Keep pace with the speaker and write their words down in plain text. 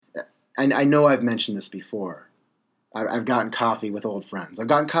I know I've mentioned this before. I've gotten coffee with old friends. I've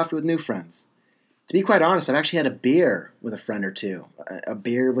gotten coffee with new friends. To be quite honest, I've actually had a beer with a friend or two. A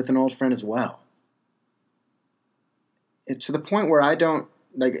beer with an old friend as well. It's to the point where I don't,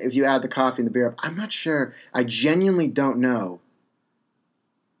 like, if you add the coffee and the beer up, I'm not sure. I genuinely don't know.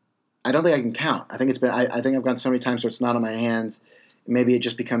 I don't think I can count. I think I think I've gone so many times where it's not on my hands. Maybe it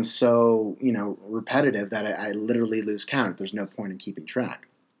just becomes so, repetitive that I literally lose count. There's no point in keeping track.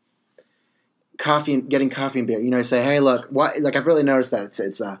 Getting coffee and beer. I say, hey, look, why? Like, I've really noticed that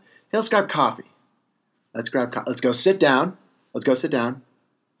it's hey, let's grab coffee. Let's go sit down. Let's go sit down.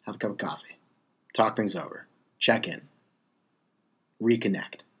 Have a cup of coffee. Talk things over. Check in.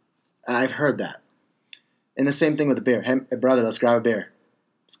 Reconnect. I've heard that. And the same thing with a beer. Hey, brother, let's grab a beer.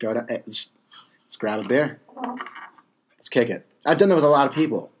 Let's go to. Let's grab a beer. Let's kick it. I've done that with a lot of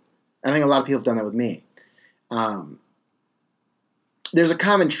people. I think a lot of people have done that with me. There's a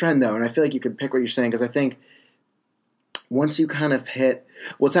common trend, though, and I feel like you could pick what you're saying, because I think once you kind of hit...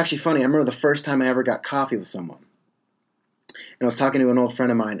 Well, it's actually funny. I remember the first time I ever got coffee with someone. And I was talking to an old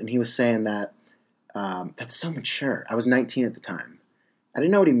friend of mine, and he was saying that that's so mature. I was 19 at the time. I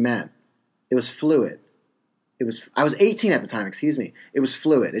didn't know what he meant. It was fluid. I was 18 at the time, excuse me. It was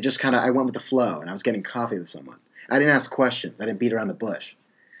fluid. It just kind of... I went with the flow, and I was getting coffee with someone. I didn't ask questions. I didn't beat around the bush.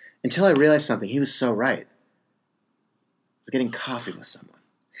 Until I realized something. He was so right. I was getting coffee with someone.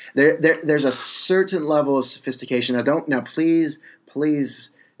 There's a certain level of sophistication. Please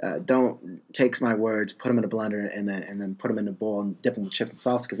don't take my words, put them in a blender, and then put them in a bowl and dip them with chips and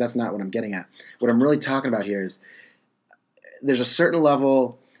salsa, because that's not what I'm getting at. What I'm really talking about here is there's a certain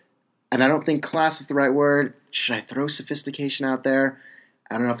level, and I don't think class is the right word. Should I throw sophistication out there?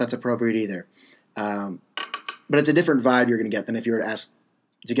 I don't know if that's appropriate either. But it's a different vibe you're going to get than if you were asked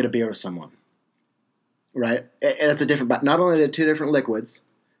to get a beer with someone. Right? It's a different vibe. Not only are there two different liquids,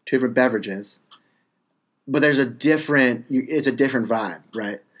 two different beverages, but it's a different vibe,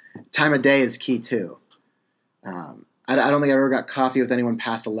 right? Time of day is key too. I don't think I ever got coffee with anyone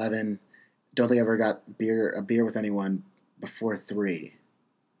past 11. Don't think I ever got a beer with anyone before 3.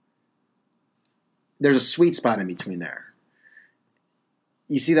 There's a sweet spot in between there.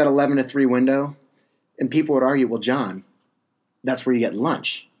 You see that 11 to 3 window? And people would argue, well, John, that's where you get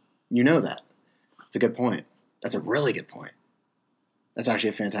lunch. You know that. That's a good point. That's a really good point. That's actually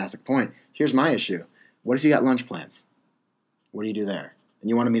a fantastic point. Here's my issue. What if you got lunch plans? What do you do there? And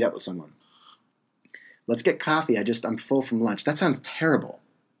you want to meet up with someone? Let's get coffee. I'm full from lunch. That sounds terrible.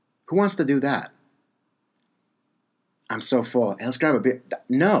 Who wants to do that? I'm so full. Hey, let's grab a beer.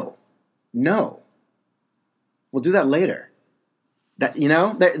 No. We'll do that later.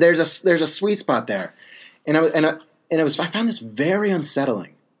 There's a sweet spot there. And I found this very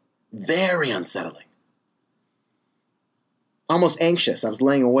unsettling. Very unsettling. Almost anxious. I was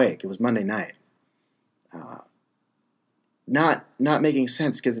laying awake. It was Monday night. Not making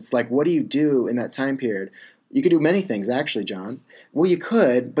sense, because it's like, what do you do in that time period? You could do many things, actually, John. Well, you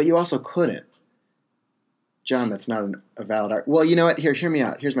could, but you also couldn't. John, that's not a valid argument. Well, you know what? Hear me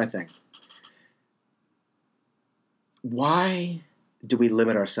out. Here's my thing. Why do we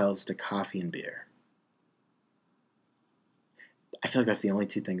limit ourselves to coffee and beer? I feel like that's the only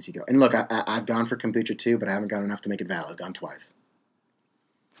two things you go. And look, I've gone for kombucha too, but I haven't gone enough to make it valid. I've gone twice.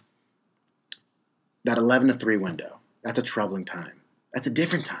 That 11 to 3 window, that's a troubling time. That's a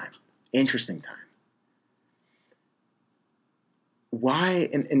different time. Interesting time. Why?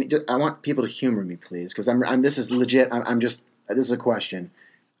 And I want people to humor me, please, because this is legit. This is a question.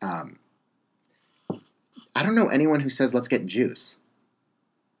 I don't know anyone who says, let's get juice.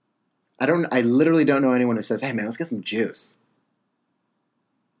 I literally don't know anyone who says, hey man, let's get some juice.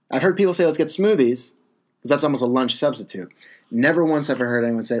 I've heard people say, let's get smoothies, because that's almost a lunch substitute. Never once have I heard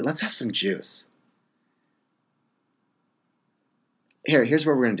anyone say, let's have some juice. Here's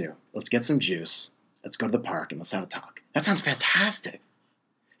what we're going to do. Let's get some juice. Let's go to the park and let's have a talk. That sounds fantastic.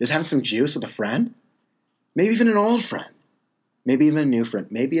 Just having some juice with a friend? Maybe even an old friend. Maybe even a new friend.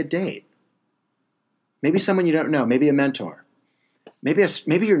 Maybe a date. Maybe someone you don't know. Maybe a mentor. Maybe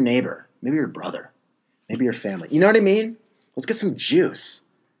your neighbor. Maybe your brother. Maybe your family. You know what I mean? Let's get some juice.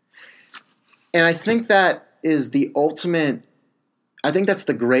 And I think that is the ultimate, I think that's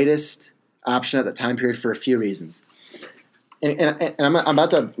the greatest option at that time period for a few reasons. And I'm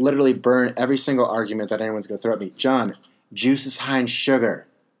about to literally burn every single argument that anyone's going to throw at me. John, juice is high in sugar.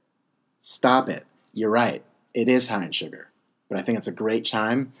 Stop it. You're right. It is high in sugar. But I think it's a great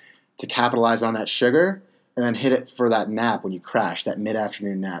time to capitalize on that sugar and then hit it for that nap when you crash, that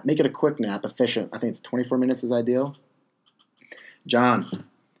mid-afternoon nap. Make it a quick nap, efficient. I think it's 24 minutes is ideal. John,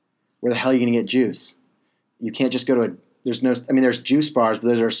 where the hell are you going to get juice? You can't just go to there's no, I mean, there's juice bars, but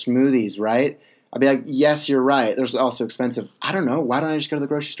those are smoothies, right? I'd be like, yes, you're right. There's also expensive. I don't know. Why don't I just go to the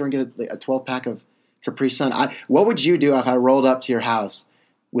grocery store and get a 12-pack of Capri Sun? What would you do if I rolled up to your house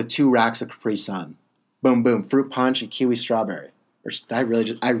with 2 racks of Capri Sun? Boom, boom. Fruit punch and kiwi strawberry. Or I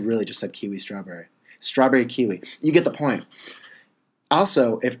really just said kiwi strawberry. Strawberry kiwi. You get the point.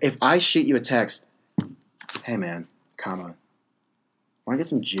 Also, if I shoot you a text, hey man, want to get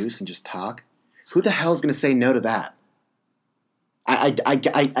some juice and just talk? Who the hell is going to say no to that?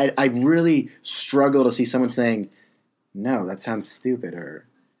 I really struggle to see someone saying, no, that sounds stupid, or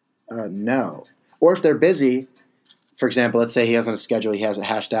no. Or if they're busy, for example, let's say he has on a schedule, he has it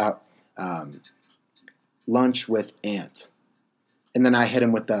hashed out, lunch with Aunt. And then I hit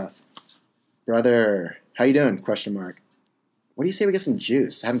him with the, brother, how you doing? Question mark. What do you say we get some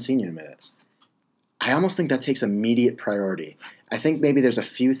juice? I haven't seen you in a minute. I almost think that takes immediate priority. I think maybe there's a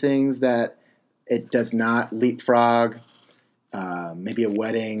few things that it does not leapfrog. Maybe a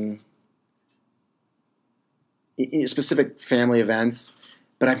wedding, specific family events,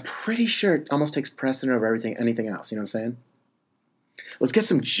 but I'm pretty sure it almost takes precedent over anything else. You know what I'm saying? Let's get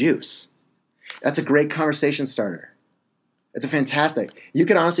some juice. That's a great conversation starter. It's a fantastic. You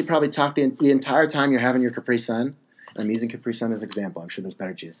could honestly probably talk the entire time you're having your Capri Sun. I'm using Capri Sun as an example. I'm sure there's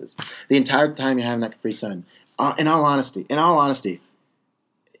better juices. The entire time you're having that Capri Sun, in all honesty,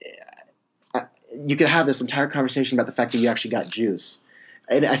 you could have this entire conversation about the fact that you actually got juice.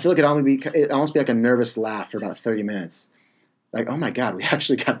 And I feel like it'd almost be like a nervous laugh for about 30 minutes. Like, oh my God, we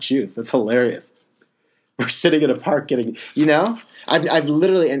actually got juice. That's hilarious. We're sitting in a park getting, I've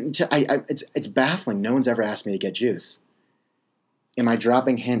literally, it's baffling. No one's ever asked me to get juice. Am I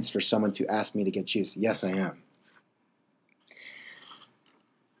dropping hints for someone to ask me to get juice? Yes, I am.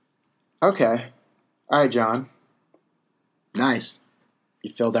 Okay. All right, John. Nice.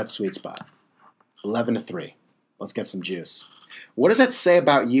 You filled that sweet spot. 11-3. Let's get some juice. What does that say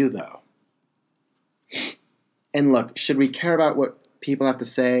about you, though? And look, should we care about what people have to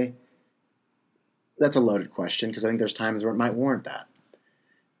say? That's a loaded question, because I think there's times where it might warrant that.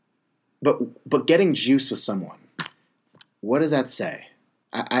 But getting juice with someone, what does that say?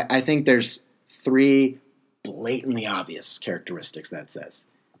 I think there's 3 blatantly obvious characteristics that says.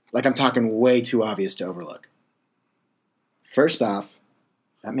 Like, I'm talking way too obvious to overlook. First off,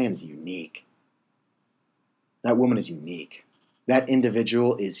 that man is unique. That woman is unique. That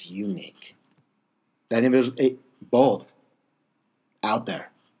individual is unique. That individual, bold, out there,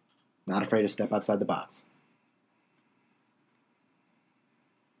 not afraid to step outside the box.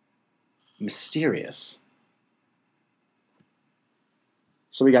 Mysterious.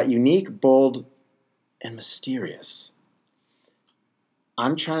 So we got unique, bold, and mysterious.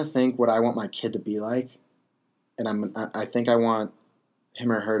 I'm trying to think what I want my kid to be like, and I think I want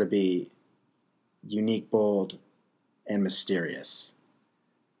him or her to be unique, bold, and mysterious.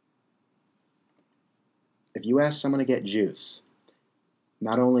 If you ask someone to get juice,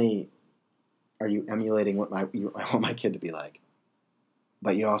 not only are you emulating what I want my kid to be like,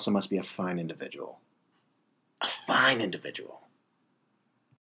 but you also must be a fine individual. A fine individual.